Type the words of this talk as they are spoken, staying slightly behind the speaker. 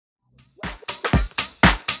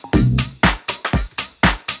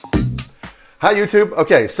Hi, YouTube.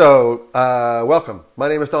 Okay, so welcome. My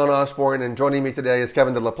name is Don Osborne, and joining me today is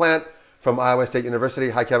Kevin deLaplante from Iowa State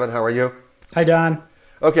University. Hi, Kevin. How are you? Hi, Don.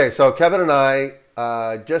 Okay, so Kevin and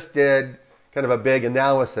I just did kind of a big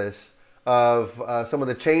analysis of some of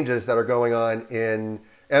the changes that are going on in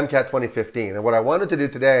MCAT 2015. And what I wanted to do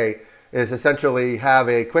today is essentially have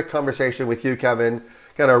a quick conversation with you, Kevin,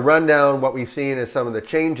 kind of run down what we've seen as some of the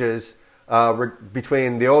changes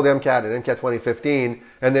between the old MCAT and MCAT 2015,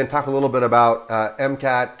 and then talk a little bit about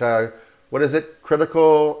MCAT, what is it?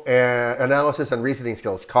 Critical Analysis and Reasoning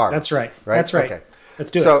Skills, CARS. That's right. That's right. Okay.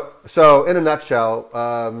 Let's do it. So in a nutshell,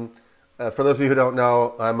 for those of you who don't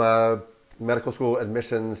know, I'm a medical school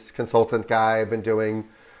admissions consultant guy. I've been doing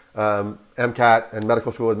MCAT and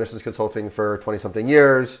medical school admissions consulting for 20-something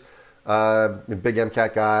years. I'm a big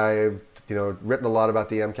MCAT guy. I've written a lot about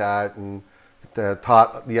the MCAT and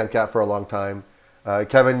taught the MCAT for a long time.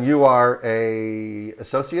 Kevin, you are a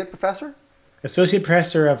associate professor? Associate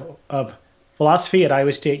professor of philosophy at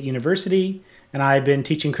Iowa State University, and I've been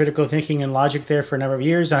teaching critical thinking and logic there for a number of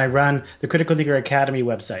years, and I run the Critical Thinker Academy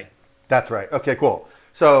website. That's right. Okay, cool.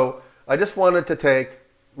 So I just wanted to take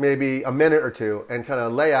maybe a minute or two and kind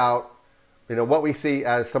of lay out what we see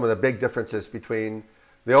as some of the big differences between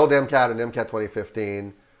the old MCAT and MCAT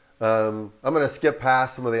 2015. I'm going to skip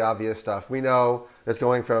past some of the obvious stuff. We know it's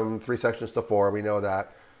going from 3 sections to 4. We know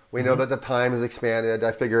that. We know that the time is expanded.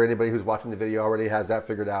 I figure anybody who's watching the video already has that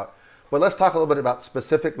figured out. But let's talk a little bit about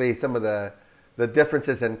specifically some of the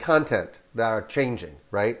differences in content that are changing,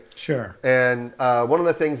 right? Sure. And one of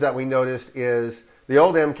the things that we noticed is the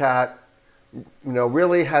old MCAT,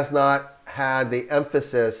 really has not had the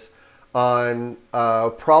emphasis on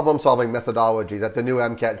problem-solving methodology that the new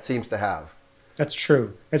MCAT seems to have. That's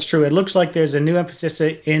true. That's true. It looks like there's a new emphasis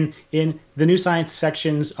in the new science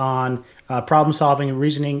sections on problem solving and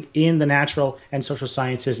reasoning in the natural and social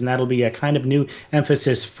sciences, and that'll be a kind of new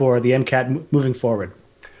emphasis for the MCAT moving forward.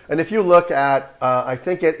 And if you look at, I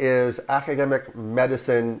think it is Academic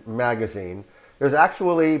Medicine magazine, there's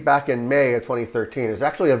actually, back in May of 2013, there's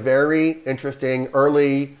actually a very interesting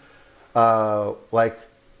early, what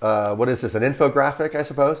is this, an infographic, I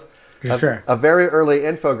suppose? Sure. A very early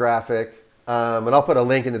infographic. And I'll put a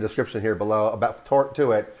link in the description here below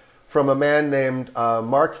to it, from a man named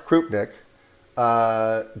Mark Krupnick.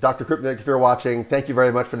 Dr. Krupnick, if you're watching, thank you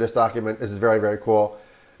very much for this document. This is very, very cool.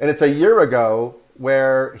 And it's a year ago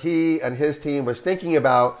where he and his team was thinking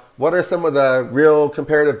about what are some of the real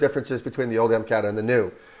comparative differences between the old MCAT and the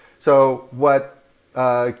new. So what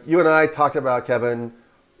you and I talked about, Kevin,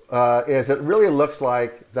 is it really looks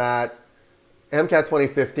like that MCAT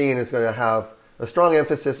 2015 is going to have a strong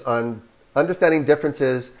emphasis on understanding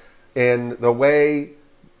differences in the way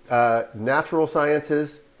natural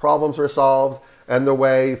sciences problems are solved and the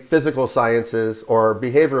way physical sciences, or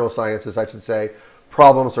behavioral sciences, I should say,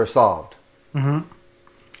 problems are solved. Mm-hmm.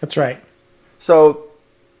 That's right. So,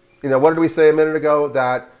 what did we say a minute ago?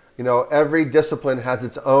 That, every discipline has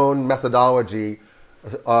its own methodology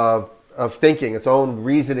of thinking, its own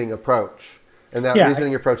reasoning approach. And that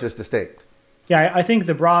reasoning approach is distinct. Yeah, I think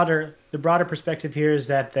the broader perspective here is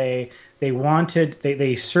that they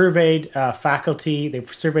surveyed faculty, they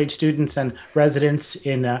surveyed students and residents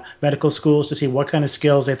in medical schools to see what kind of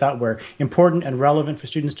skills they thought were important and relevant for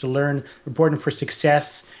students to learn, important for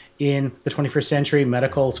success in the 21st century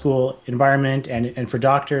medical school environment and for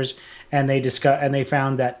doctors. And they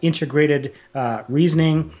found that integrated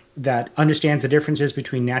reasoning that understands the differences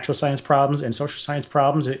between natural science problems and social science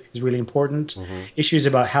problems is really important. Mm-hmm. Issues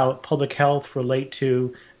about how public health relate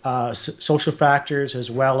to social factors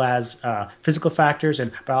as well as physical factors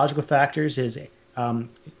and biological factors there's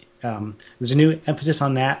a new emphasis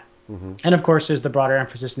on that. Mm-hmm. And of course, there's the broader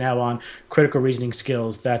emphasis now on critical reasoning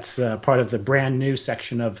skills. That's part of the brand new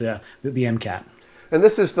section of the MCAT. And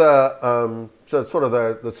this is the sort of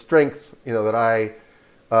the strength that I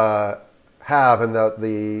have, and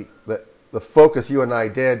the focus you and I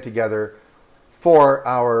did together for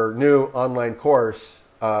our new online course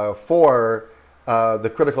for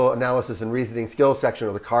the Critical Analysis and Reasoning Skills section,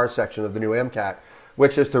 or the CARS section of the new MCAT,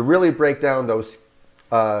 which is to really break down those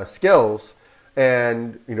skills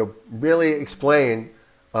and really explain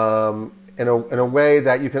in a way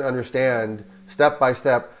that you can understand step by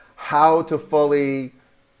step how to fully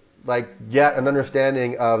get an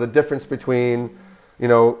understanding of the difference between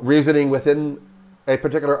reasoning within a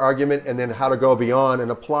particular argument, and then how to go beyond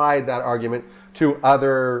and apply that argument to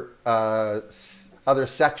other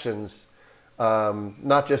sections,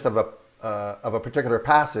 not just of a particular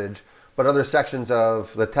passage, but other sections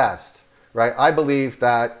of the test. Right? I believe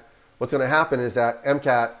that what's going to happen is that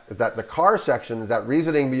MCAT, is that the CARS section, is that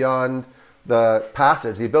reasoning beyond the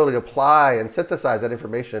passage, the ability to apply and synthesize that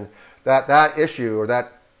information, that issue or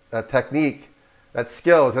that technique, that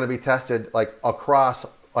skill is going to be tested like across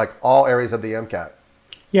like all areas of the MCAT.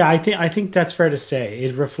 Yeah, I think that's fair to say.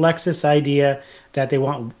 It reflects this idea that they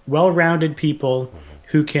want well-rounded people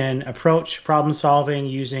who can approach problem solving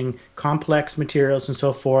using complex materials and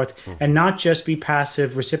so forth, and not just be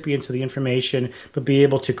passive recipients of the information, but be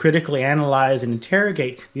able to critically analyze and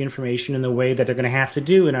interrogate the information in the way that they're going to have to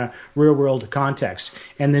do in a real-world context.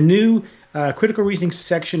 And the new critical reasoning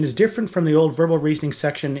section is different from the old verbal reasoning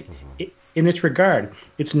section in this regard.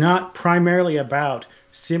 It's not primarily about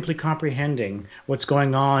simply comprehending what's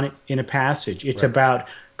going on in a passage. It's about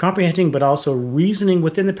comprehending, but also reasoning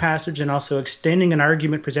within the passage and also extending an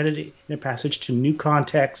argument presented in a passage to new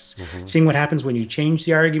contexts, seeing what happens when you change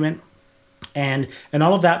the argument. And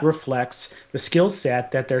all of that reflects the skill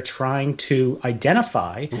set that they're trying to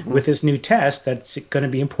identify with this new test that's going to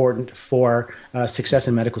be important for success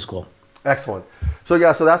in medical school. Excellent. So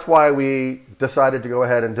yeah, so that's why we decided to go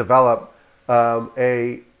ahead and develop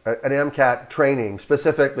an MCAT training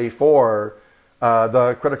specifically for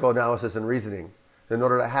the critical analysis and reasoning. In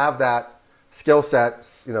order to have that skill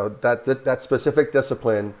set, you know, that specific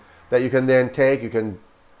discipline that you can then take, you can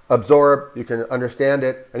absorb, you can understand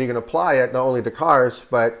it, and you can apply it not only to CARS,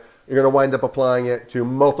 but you're going to wind up applying it to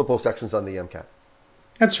multiple sections on the MCAT.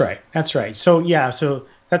 That's right. That's right. So yeah, so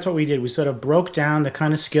that's what we did. We sort of broke down the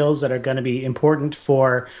kind of skills that are going to be important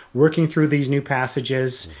for working through these new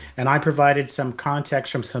passages. And I provided some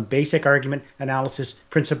context from some basic argument analysis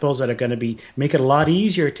principles that are going to make it a lot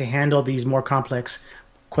easier to handle these more complex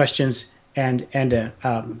questions and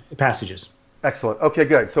passages. Excellent. Okay,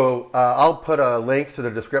 good. So I'll put a link to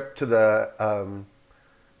the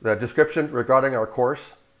description regarding our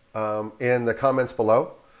course in the comments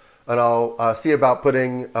below. And I'll see about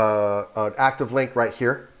putting an active link right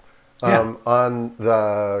here on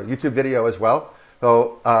the YouTube video as well.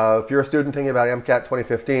 So if you're a student thinking about MCAT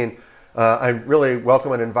 2015, I really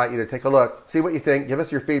welcome and invite you to take a look, see what you think, give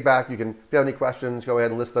us your feedback. You can, if you have any questions, go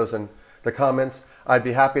ahead and list those in the comments. I'd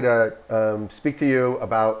be happy to speak to you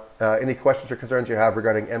about any questions or concerns you have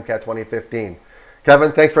regarding MCAT 2015.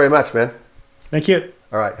 Kevin, thanks very much, man. Thank you.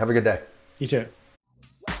 All right, have a good day. You too.